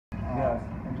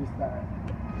just that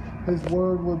His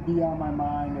Word would be on my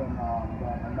mind, and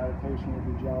that my meditation would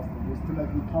be just to make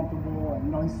me comfortable.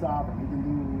 And He's sovereign; He can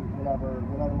do whatever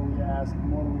we ask,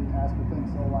 more than we ask for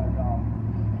things. So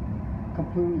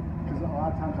completely, because a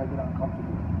lot of times I get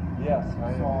uncomfortable. Yes,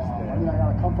 I understand. I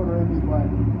got a comforter in me, but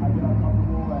I get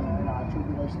uncomfortable, and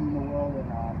tribulation in the world, and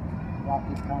life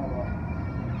is kind of a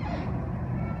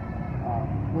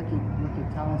wicked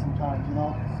town sometimes,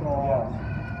 So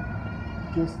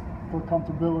just for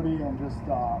comfortability and just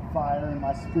fire in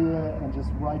my spirit and just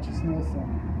righteousness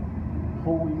and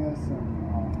holiness and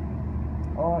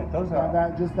all right, those are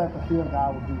that the fear of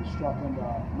God would be struck into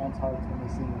men's hearts when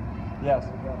they see me. Yes.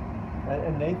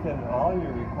 And Nathan, all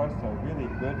your requests are really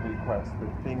good requests, the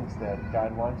things that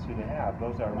God wants you to have.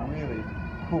 Those are really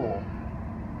cool.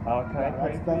 Can I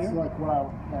pray for you? That's like what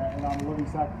and I'm a living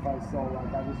sacrifice, so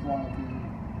I just want to be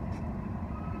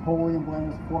holy and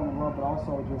blameless before the Lord, but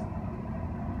also just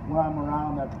when I'm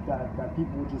around that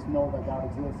people would just know that God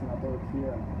exists and that they would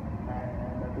fear Him,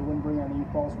 and that they wouldn't bring any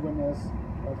false witness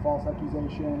or false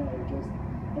accusation or just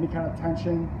any kind of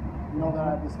tension, that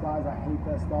I despise. I hate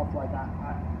that stuff.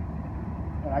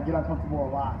 And I get uncomfortable a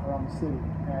lot around the city.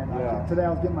 And today I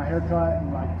was getting my hair cut,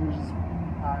 and there's just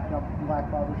in a black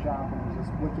barber shop, and it was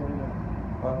just wicked. And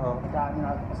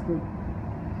I stood.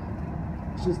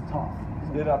 It's just tough.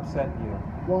 It upset you?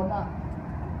 Well, not.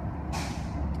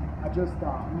 I'm just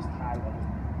tired of it.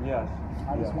 Yes.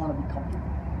 I just want to be comfortable.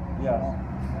 Yes.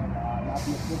 And not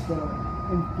be afflicted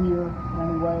in fear in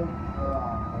any way,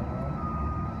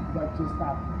 or just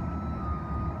not.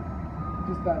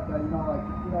 Just that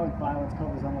violence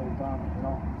covers under the garment,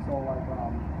 So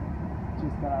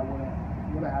just that I wouldn't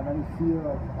have any fear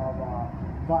of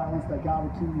violence. That God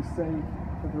would keep me safe.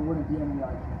 That there wouldn't be any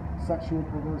sexual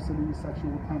perversity,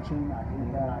 sexual tension. I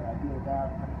hate that. I deal with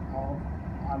that on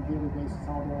a daily basis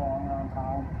all day long around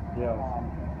town. Yes.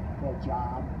 For a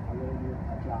job, I really need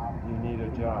a job. You need a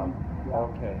job. Yeah.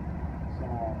 Okay. So,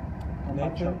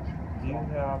 Nathan, do you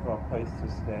have a place to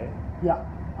stay? Yeah,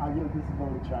 I get a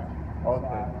disability check. Okay. So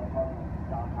I have an apartment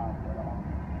downtown.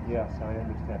 Yes, I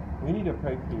understand. We need to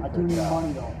pray for you. I do need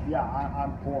money though. Yeah,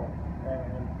 I'm poor,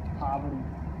 and poverty.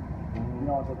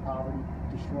 The poverty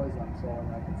destroys them. So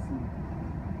I can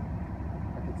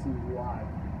see why.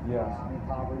 Yes. I'm in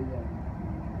poverty, and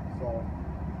so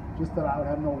just that I would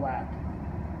have no lack.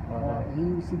 He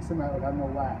who seeks Him out would have no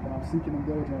lack, and I'm seeking Him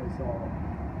diligently. So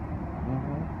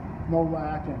no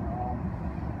lack, and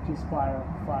just fire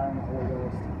in the Holy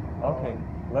Ghost. Okay,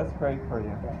 let's pray for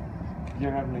you. Okay.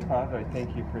 Dear Heavenly Father, I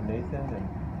thank you for Nathan, and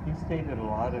he stated a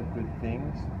lot of good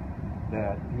things,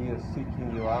 that he is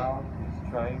seeking you out,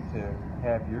 he's trying to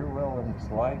have your will in his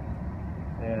life,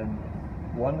 and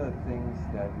one of the things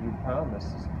that you promise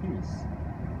is peace.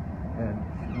 And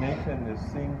Nathan is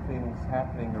seeing things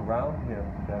happening around him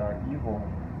that are evil,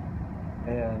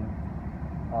 and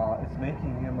it's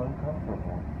making him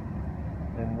uncomfortable.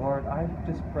 And Lord, I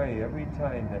just pray every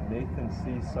time that Nathan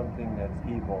sees something that's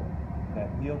evil, that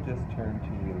he'll just turn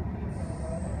to you,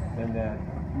 and that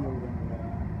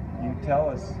you tell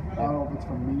us. I don't know if it's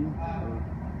from me or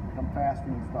I'm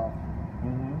fasting and stuff,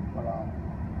 but I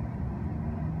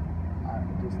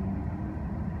just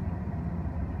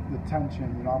the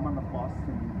tension. I'm on the bus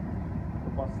and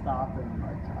the bus stop, and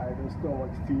there's still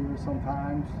fear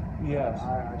sometimes. Yes.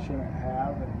 I shouldn't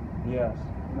have, and yes.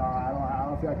 I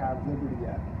don't feel like I have liberty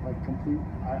yet.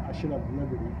 I should have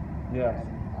liberty. Yes. And,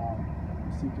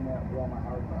 I'm seeking that with all my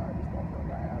heart, but I just don't feel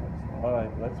like I have it. So all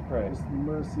right, let's pray. Just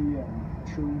mercy and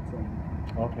truth and.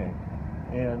 Okay,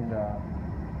 and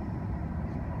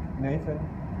Nathan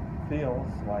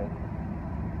feels like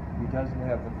he doesn't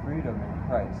have the freedom in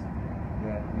Christ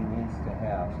that he needs to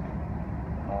have.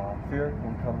 Fear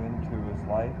can come into his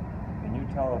life, and you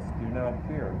tell us, do not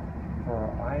fear,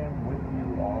 for I am with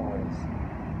you always.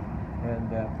 And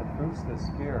that the fruits of the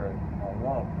Spirit are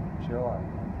love, joy,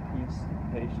 and peace,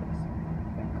 and patience,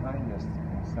 and kindness,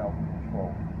 and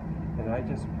self-control. And I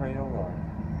just pray, O Lord,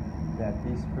 that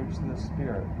these fruits of the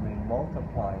Spirit may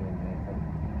multiply in Nathan,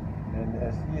 and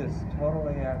as he is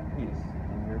totally at peace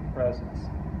in your presence,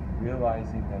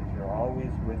 realizing that you're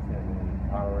always with him and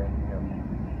empowering him,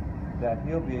 that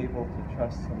he'll be able to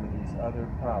trust some of these other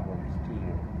problems to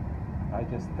you. I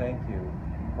just thank you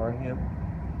for him.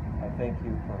 I thank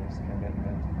you for his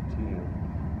commitment to you.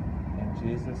 In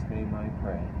Jesus' name I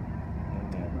pray.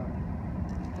 Amen.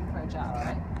 And for a job,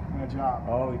 right? A job.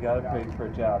 Oh, we got to pray for a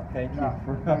job. Thank you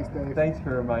for thanks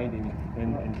for reminding me.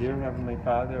 And dear Heavenly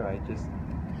Father, I just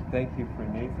thank you for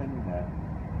Nathan, that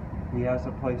he has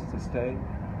a place to stay,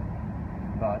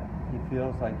 but he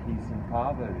feels like he's in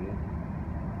poverty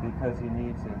because he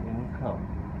needs an income.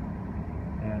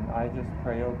 And I just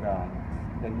pray, oh God,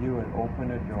 that you would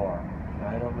open a door. And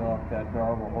I don't know if that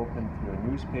door will open to a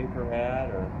newspaper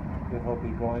ad or if he'll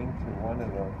be going to one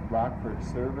of the Rockford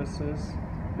services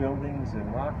buildings in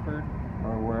Rockford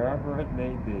or wherever it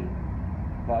may be.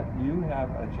 But you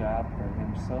have a job for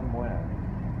him somewhere.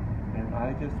 And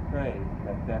I just pray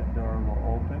that that door will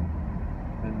open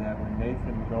and that when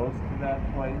Nathan goes to that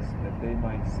place, that they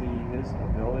might see his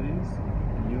abilities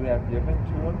that you have given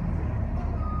to him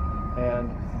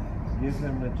and give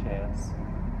him the chance.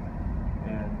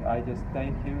 And I just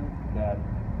thank you that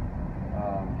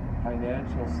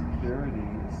financial security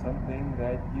is something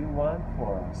that you want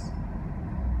for us.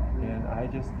 And I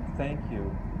just thank you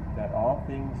that all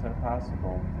things are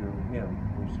possible through him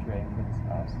who strengthens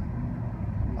us.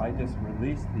 I just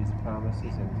release these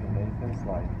promises into Nathan's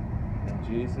life. In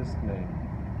Jesus' name,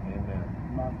 amen.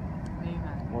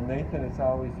 Amen. Well, Nathan, it's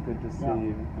always good to see Yeah,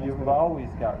 you. that's You've good. always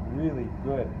got really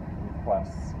good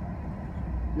requests.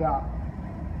 Yeah,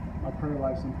 my prayer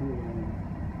life's improving.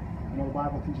 And, you know, the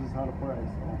Bible teaches us how to pray.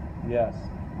 So, Yes.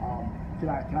 can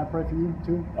I pray for you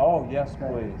too? Oh, yes, Okay.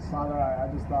 please. Father, I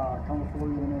just come before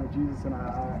you in the name of Jesus, and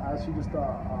I ask you just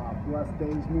bless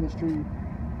Dave's ministry.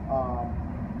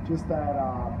 Just that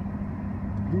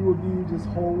he would be just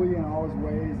holy in all his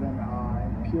ways and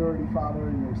in purity, Father,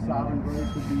 and your sovereign grace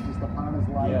would be just upon his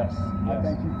life. Yes, I yes.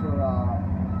 thank you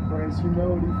for his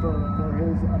humility, for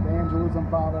his evangelism,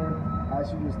 Father. I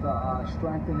ask you just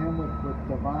strengthen him with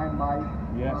divine might.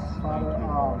 Yes, Father. thank you,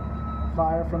 Lord.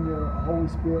 Fire from your Holy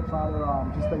Spirit, Father,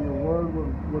 just that your word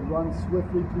would run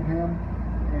swiftly through him,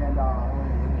 and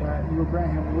that you would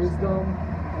grant him wisdom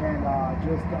and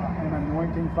just an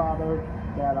anointing, Father,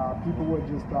 that people would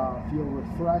just feel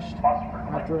refreshed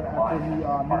after he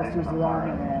ministers to them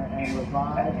and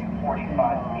revived.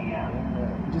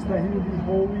 And just that he would be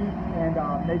holy and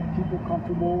make people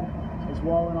comfortable as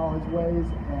well in all his ways,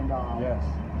 and Yes.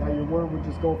 that your word would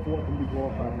just go forth and be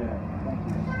glorified. Amen. Thank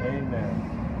you. Amen.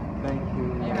 Thank you,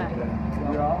 Amen.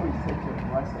 Nathan. You're always such a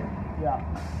blessing. Yeah.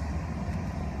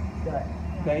 Okay.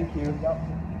 Thank you. Yep.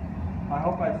 I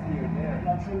hope I see you again.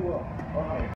 I'm sure you will. Okay.